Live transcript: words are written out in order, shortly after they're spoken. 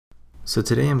So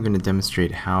today I'm going to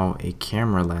demonstrate how a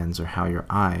camera lens, or how your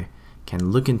eye, can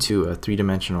look into a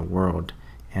three-dimensional world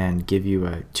and give you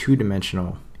a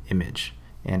two-dimensional image.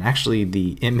 And actually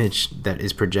the image that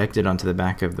is projected onto the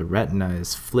back of the retina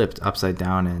is flipped upside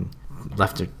down and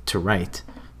left to right.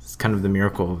 It's kind of the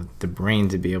miracle of the brain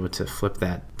to be able to flip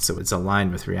that so it's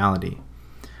aligned with reality.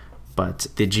 But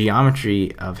the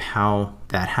geometry of how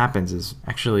that happens is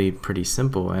actually pretty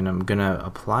simple, and I'm gonna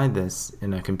apply this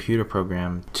in a computer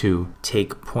program to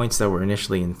take points that were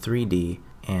initially in 3D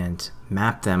and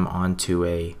map them onto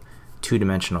a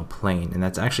two-dimensional plane. And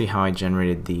that's actually how I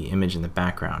generated the image in the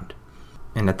background.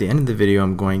 And at the end of the video,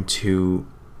 I'm going to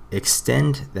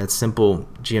extend that simple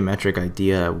geometric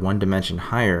idea one dimension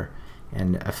higher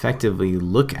and effectively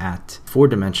look at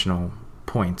four-dimensional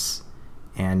points.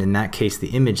 And in that case,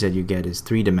 the image that you get is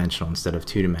three-dimensional instead of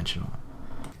two-dimensional.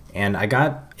 And I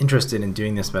got interested in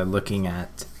doing this by looking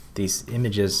at these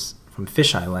images from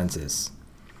fisheye lenses.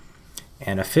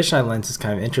 And a fisheye lens is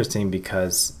kind of interesting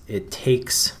because it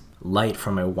takes light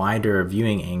from a wider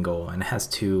viewing angle and has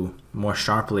to more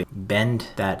sharply bend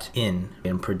that in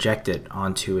and project it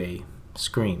onto a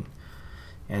screen.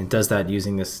 And it does that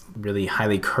using this really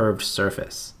highly curved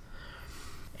surface.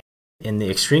 In the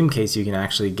extreme case, you can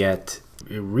actually get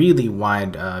a really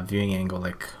wide viewing angle,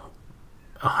 like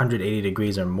 180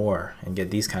 degrees or more, and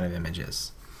get these kind of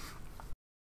images.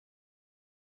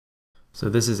 So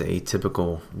this is a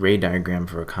typical ray diagram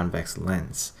for a convex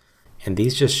lens. And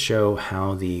these just show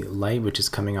how the light which is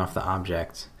coming off the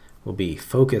object will be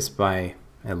focused by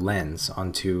a lens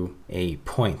onto a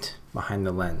point behind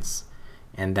the lens.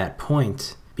 And that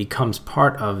point becomes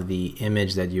part of the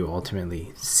image that you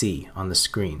ultimately see on the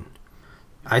screen.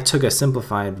 I took a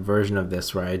simplified version of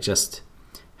this where I just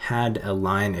had a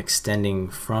line extending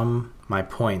from my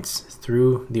points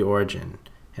through the origin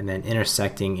and then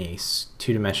intersecting a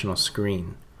two-dimensional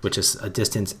screen, which is a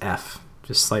distance f,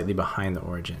 just slightly behind the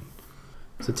origin.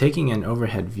 So taking an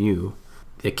overhead view,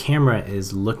 the camera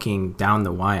is looking down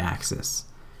the y-axis.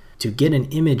 To get an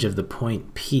image of the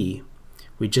point P,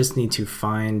 we just need to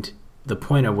find the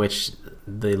point at which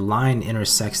the line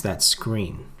intersects that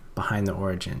screen behind the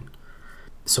origin.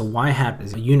 So y hat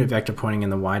is a unit vector pointing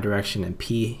in the y direction, and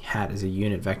p hat is a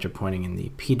unit vector pointing in the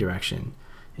p direction.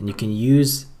 And you can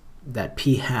use that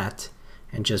p hat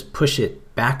and just push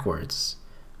it backwards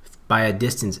by a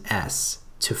distance s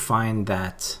to find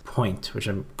that point, which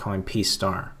I'm calling p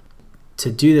star.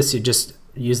 To do this, you just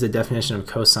use the definition of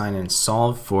cosine and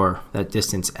solve for that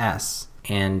distance s.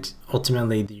 And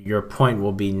ultimately, your point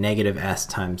will be negative s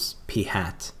times p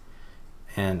hat.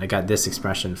 And I got this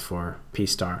expression for p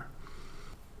star.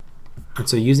 And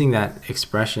so using that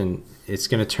expression, it's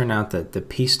going to turn out that the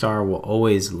p star will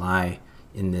always lie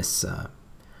in this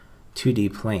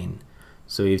 2D plane.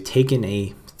 So you've taken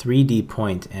a 3D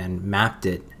point and mapped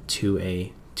it to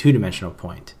a two-dimensional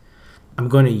point. I'm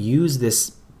going to use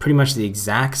this pretty much the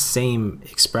exact same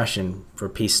expression for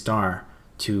p star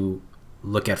to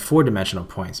look at four-dimensional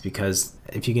points, because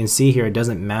if you can see here, it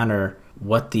doesn't matter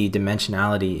what the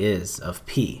dimensionality is of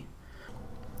p.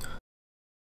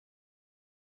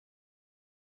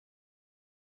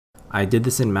 I did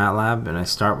this in MATLAB, and I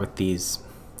start with these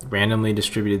randomly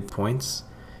distributed points.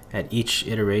 At each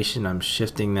iteration, I'm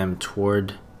shifting them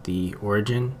toward the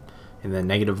origin in the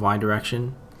negative y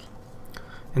direction.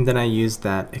 And then I use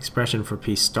that expression for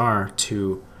p star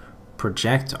to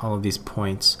project all of these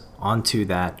points onto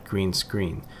that green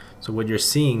screen. So what you're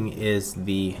seeing is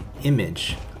the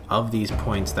image of these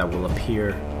points that will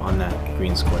appear on that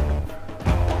green square.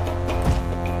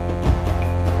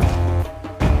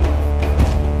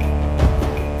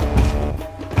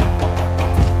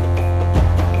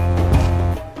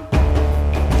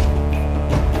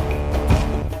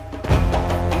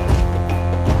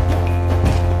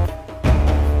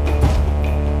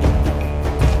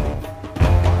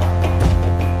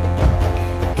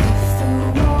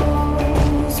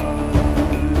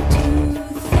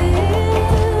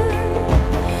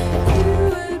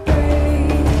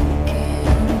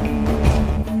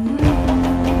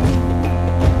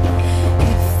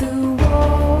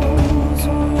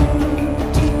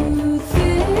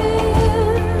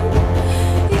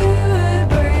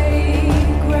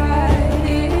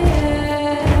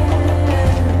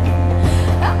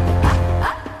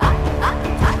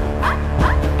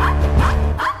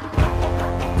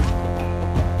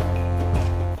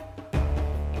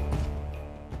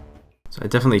 I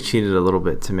definitely cheated a little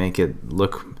bit to make it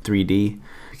look 3D,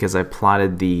 because I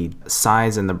plotted the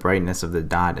size and the brightness of the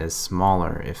dot as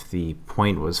smaller if the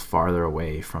point was farther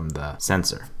away from the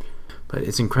sensor. But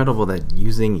it's incredible that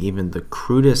using even the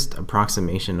crudest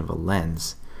approximation of a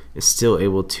lens, is still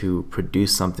able to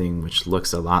produce something which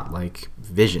looks a lot like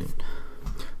vision.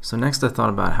 So next I thought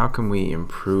about how can we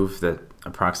improve the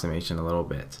approximation a little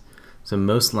bit. So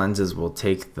most lenses will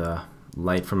take the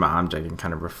light from an object and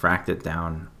kind of refract it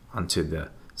down onto the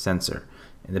sensor.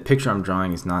 And the picture I'm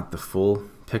drawing is not the full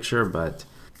picture, but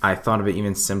I thought of an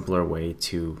even simpler way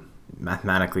to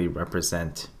mathematically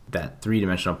represent that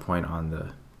three-dimensional point on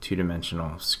the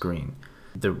two-dimensional screen.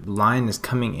 The line is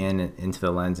coming into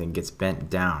the lens and gets bent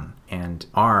down, and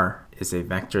R is a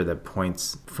vector that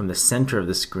points from the center of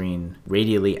the screen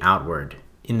radially outward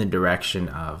in the direction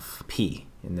of P,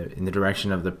 in the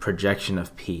direction of the projection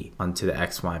of P onto the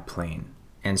XY plane.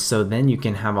 And so then you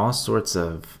can have all sorts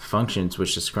of functions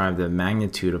which describe the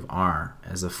magnitude of R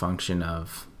as a function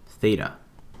of theta.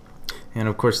 And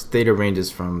of course theta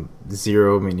ranges from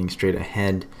 0 meaning straight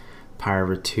ahead, pi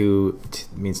over 2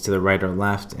 means to the right or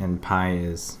left, and pi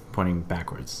is pointing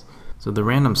backwards. So the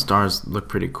random stars look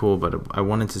pretty cool, but I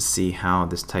wanted to see how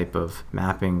this type of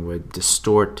mapping would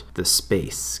distort the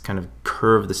space, kind of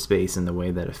curve the space in the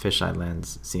way that a fisheye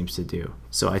lens seems to do.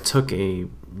 So I took a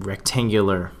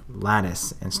rectangular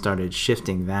lattice and started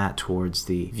shifting that towards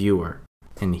the viewer.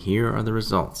 And here are the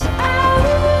results.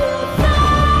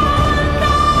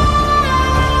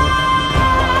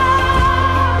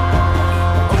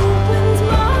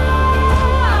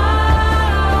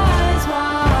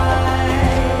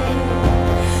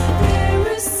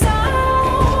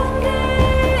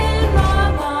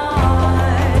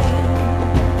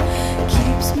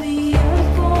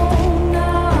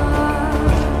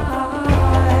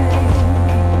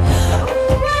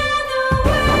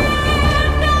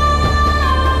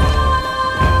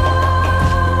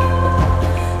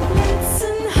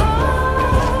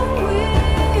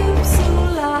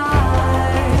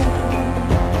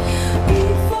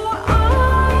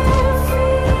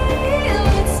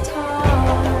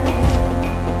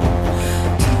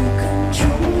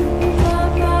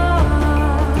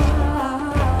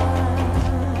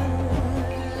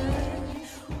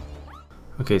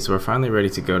 Okay, so we're finally ready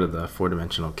to go to the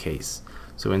four-dimensional case.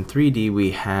 So in 3D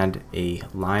we had a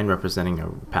line representing a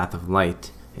path of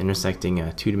light intersecting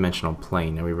a two-dimensional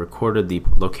plane, and we recorded the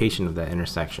location of that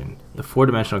intersection. The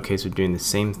four-dimensional case, we're doing the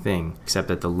same thing, except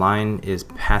that the line is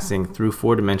passing through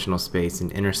four-dimensional space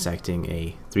and intersecting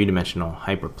a three-dimensional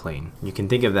hyperplane. You can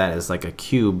think of that as like a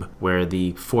cube where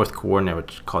the fourth coordinate,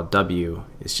 which is called W,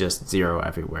 is just 0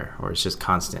 everywhere, or it's just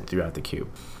constant throughout the cube.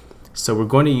 So we're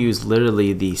going to use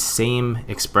literally the same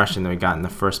expression that we got in the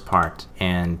first part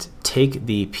and take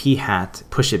the p hat,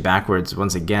 push it backwards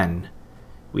once again.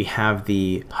 We have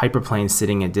the hyperplane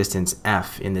sitting at distance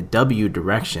f in the w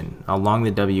direction along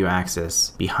the w axis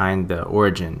behind the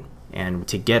origin. And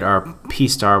to get our p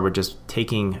star, we're just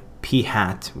taking p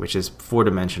hat, which is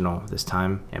four-dimensional this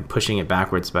time, and pushing it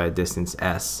backwards by a distance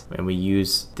s. And we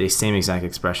use the same exact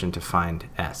expression to find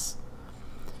s.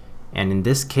 And in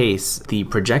this case, the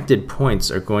projected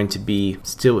points are going to be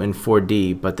still in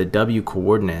 4D, but the W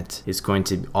coordinate is going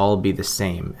to all be the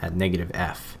same at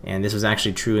 -f. And this was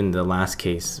actually true in the last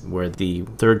case where the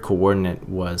third coordinate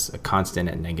was a constant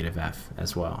at -f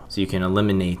as well. So you can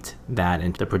eliminate that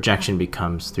and the projection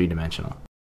becomes three-dimensional.